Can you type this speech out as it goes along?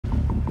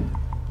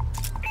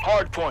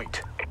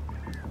Hardpoint.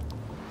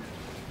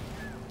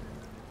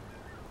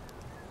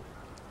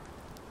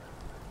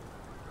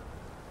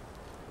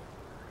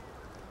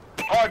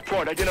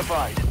 Hardpoint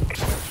identified.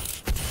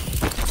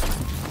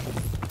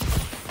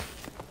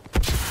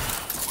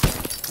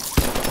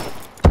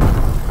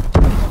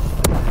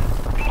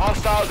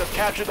 Hostiles have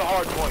captured the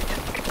hardpoint.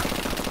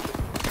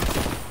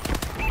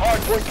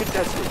 Hardpoint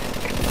contested.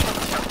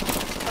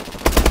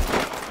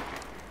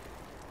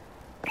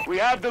 We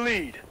have the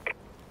lead.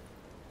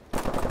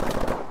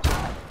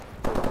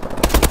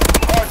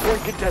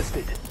 Hardpoint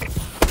contested.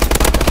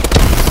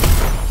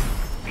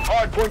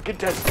 Hardpoint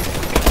contested.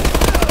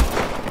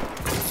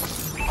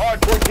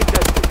 Hardpoint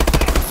contested.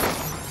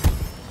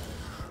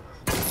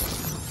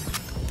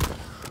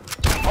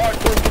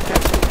 Hardpoint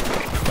contested.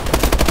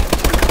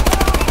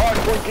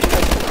 Hardpoint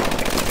contested.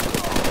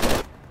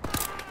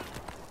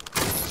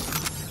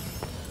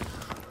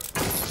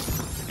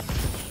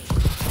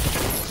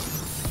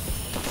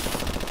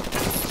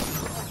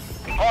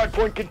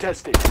 Hardpoint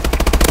contested.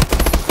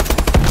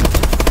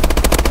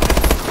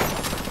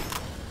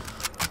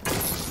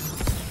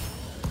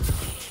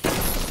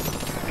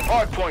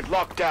 Hardpoint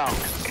locked down.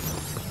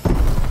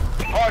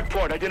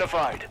 Hardpoint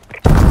identified.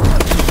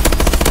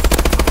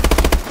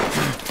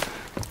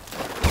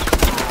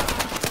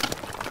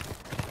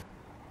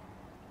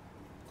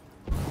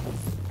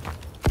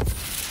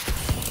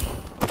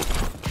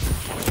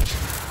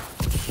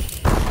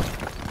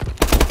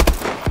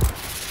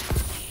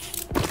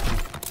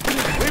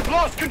 We've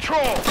lost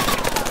control.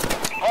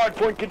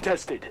 Hardpoint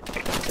contested.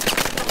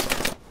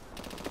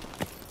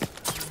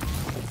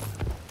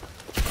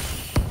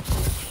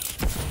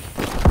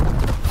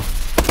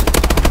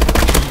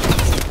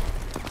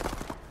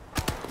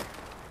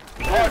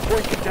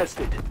 Hardpoint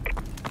contested.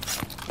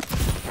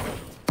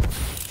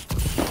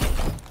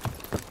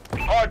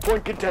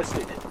 Hardpoint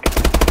contested.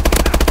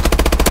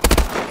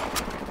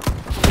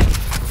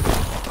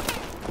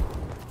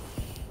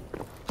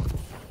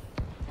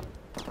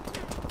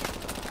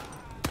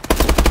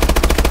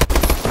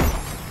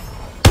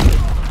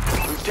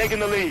 We've taken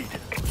the lead.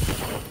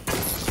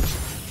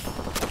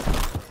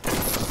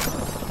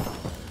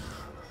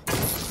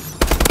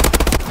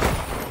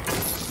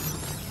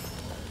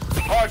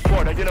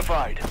 Hardpoint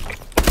identified.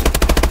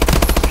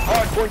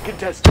 Hardpoint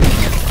contested.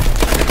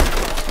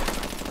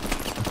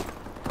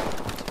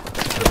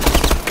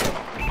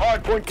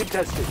 Hardpoint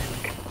contested.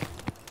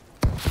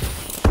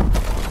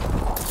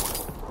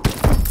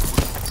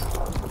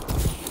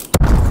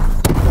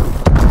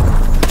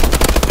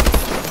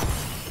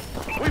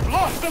 We've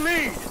lost the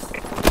lead.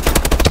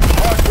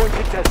 Hardpoint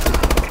contested.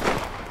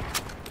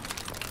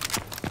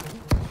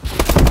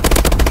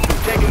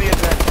 We've taken the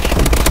advantage.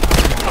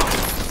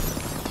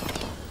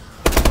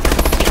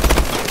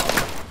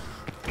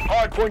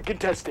 Hardpoint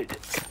contested.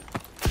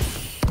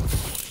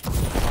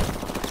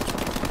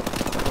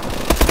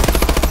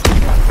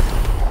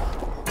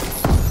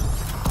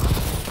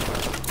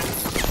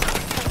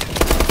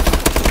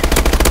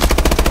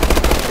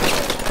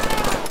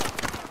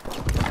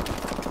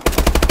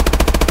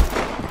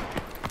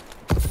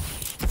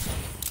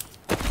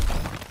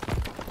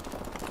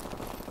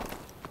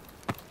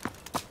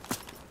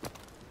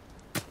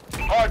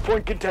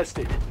 Hardpoint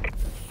contested.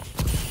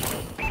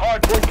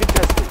 Hardpoint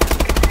contested.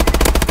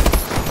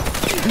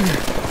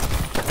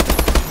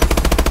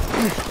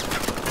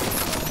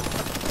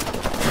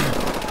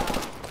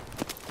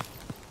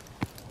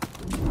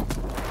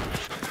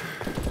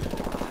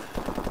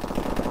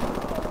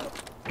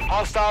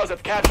 Hostiles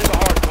have captured the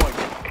hardpoint.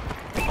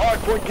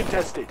 Hardpoint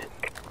contested.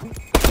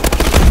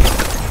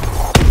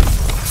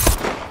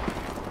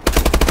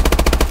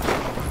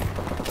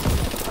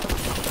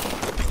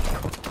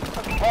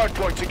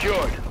 Hardpoint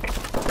secured.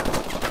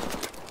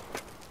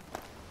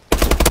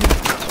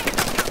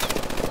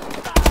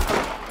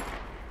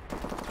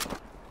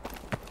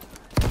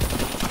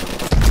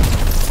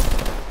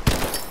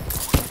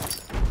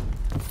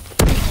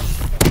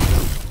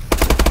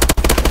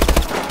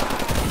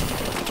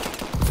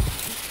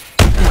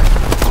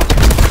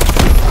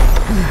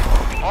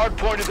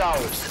 Hardpoint is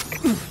ours.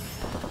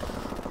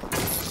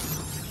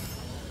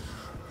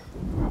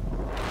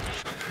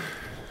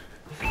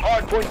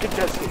 Hardpoint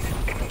contested.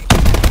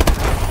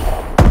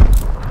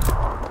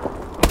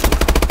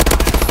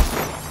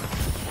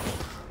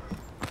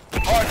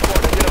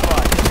 Hardpoint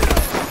identified.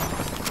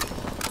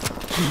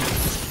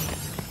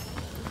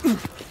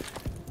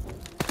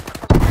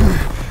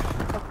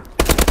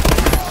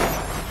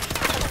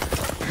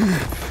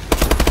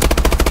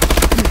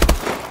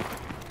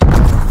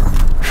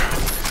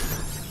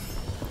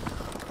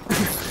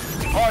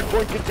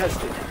 Hardpoint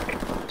contested.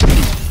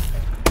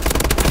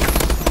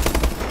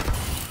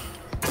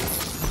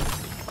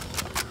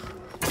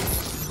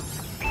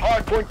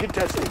 Hardpoint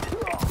contested.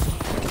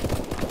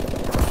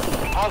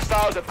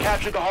 Hostiles have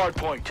captured the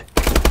hardpoint.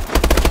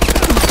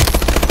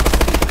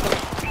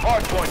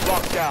 Hardpoint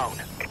locked down.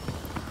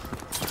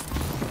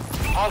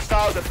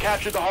 Hostiles have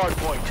captured the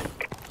hardpoint.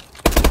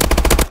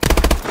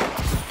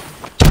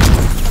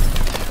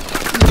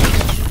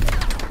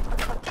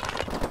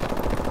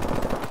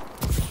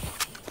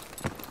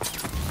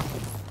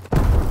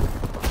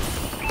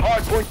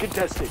 Hardpoint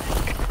contested.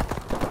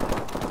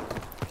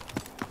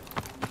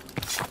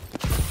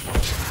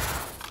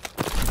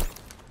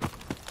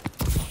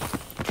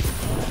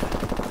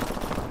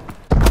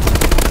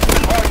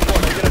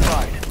 Hardpoint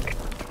identified.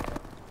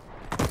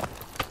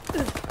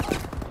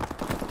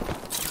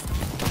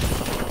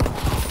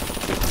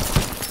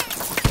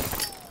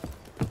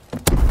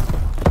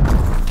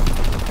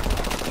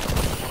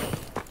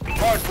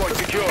 Hardpoint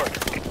secured.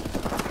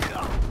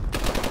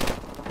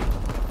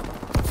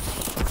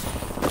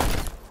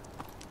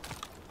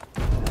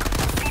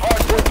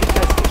 Hardpoint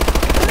contested.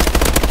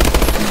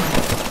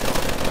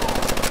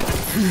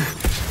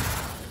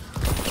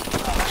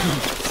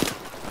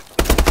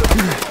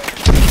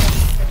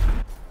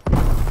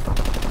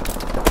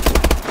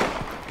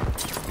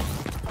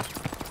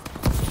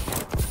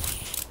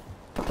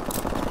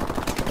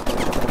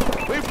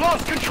 We've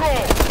lost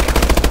control.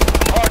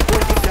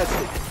 Hardpoint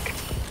contested.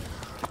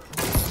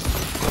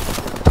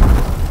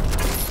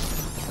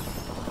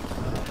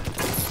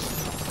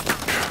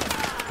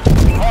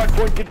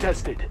 Hardpoint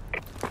contested.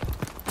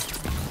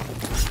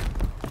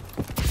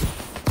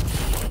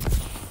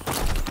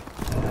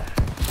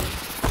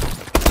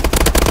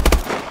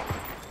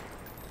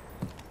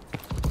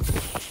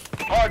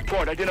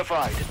 Hardpoint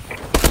identified.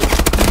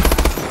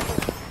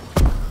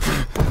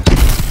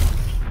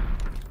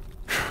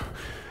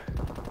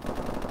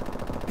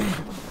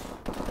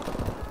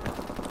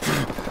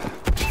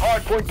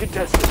 Hardpoint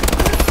contested.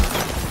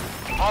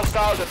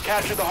 Hostiles have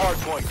captured the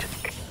hardpoint.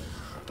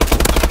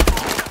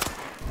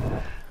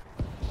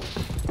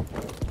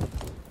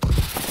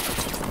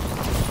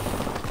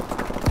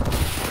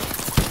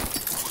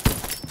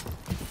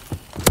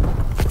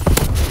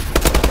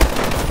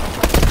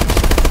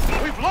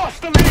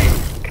 Lost the lead!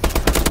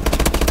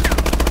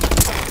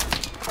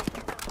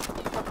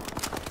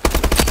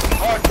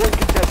 Hardpoint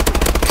contested.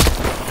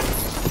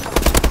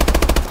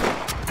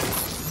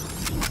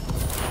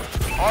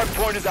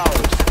 Hardpoint is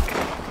ours.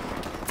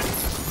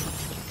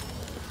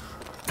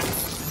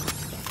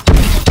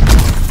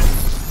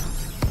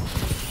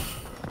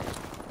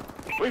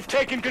 We've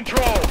taken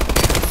control.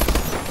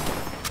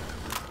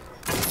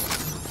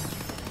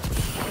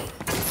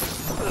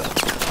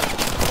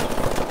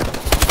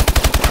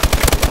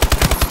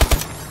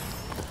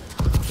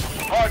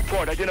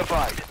 Hardpoint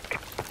identified.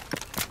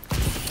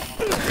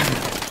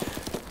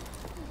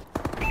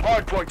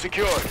 Hardpoint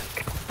secured.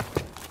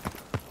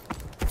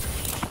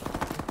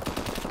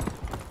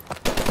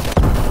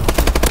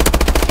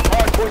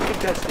 Hardpoint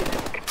contested.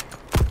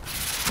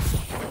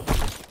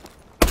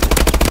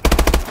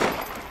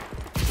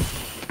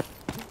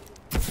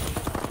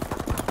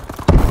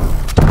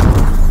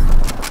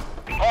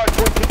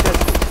 Hardpoint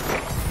contested.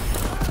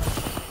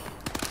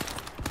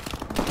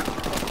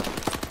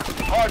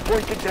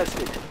 Hardpoint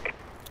contested.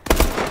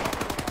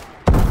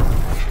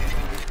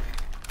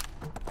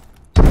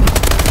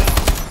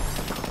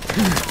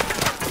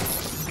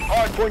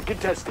 Hardpoint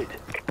contested.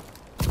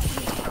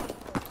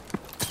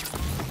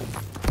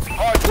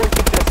 Hardpoint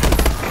contested.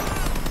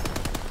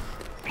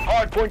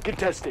 Hardpoint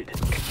contested.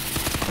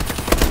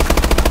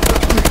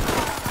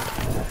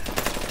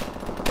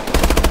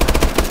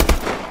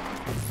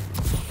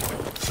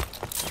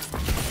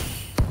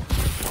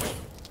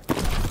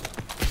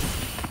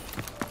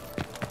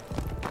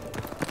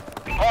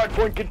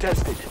 Hardpoint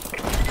contested.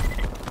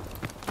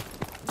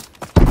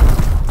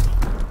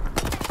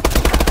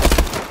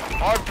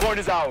 Hardpoint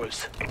is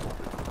ours.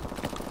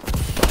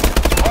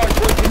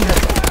 Hardpoint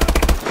contested.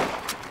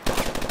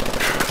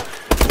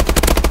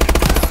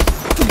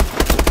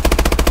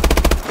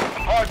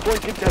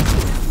 Hardpoint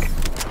contested.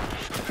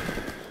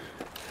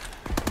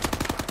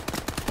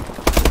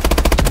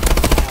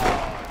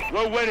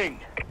 We're winning.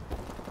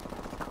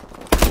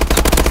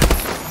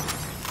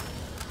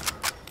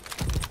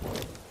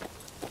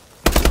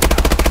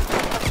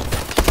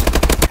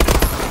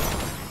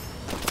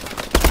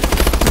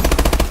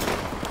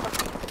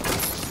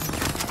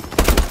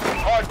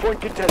 Hardpoint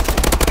contested.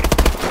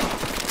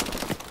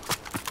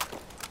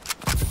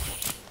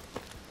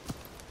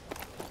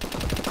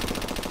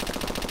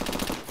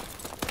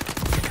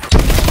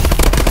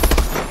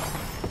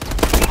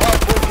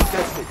 Hardpoint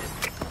contested.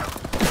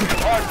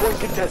 Hardpoint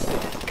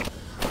contested.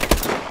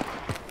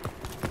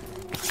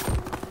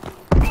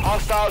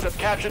 Hostiles have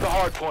captured the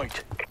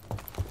hardpoint.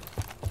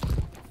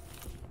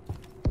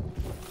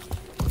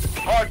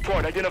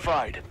 Hardpoint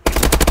identified.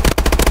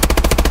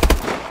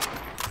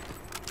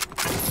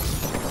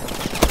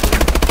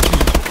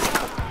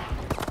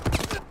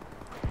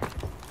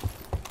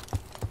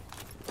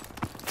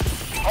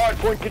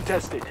 Hardpoint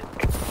contested.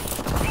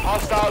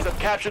 Hostiles have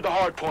captured the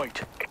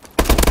hardpoint.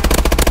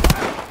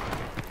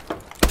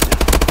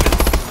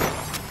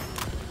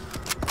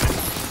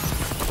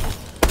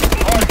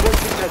 Hardpoint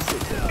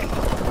contested.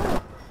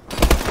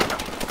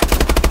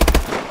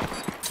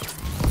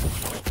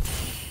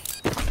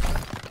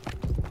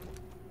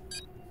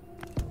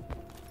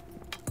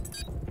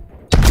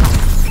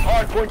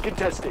 Hardpoint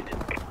contested.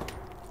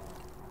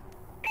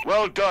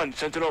 Well done,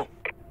 Sentinel.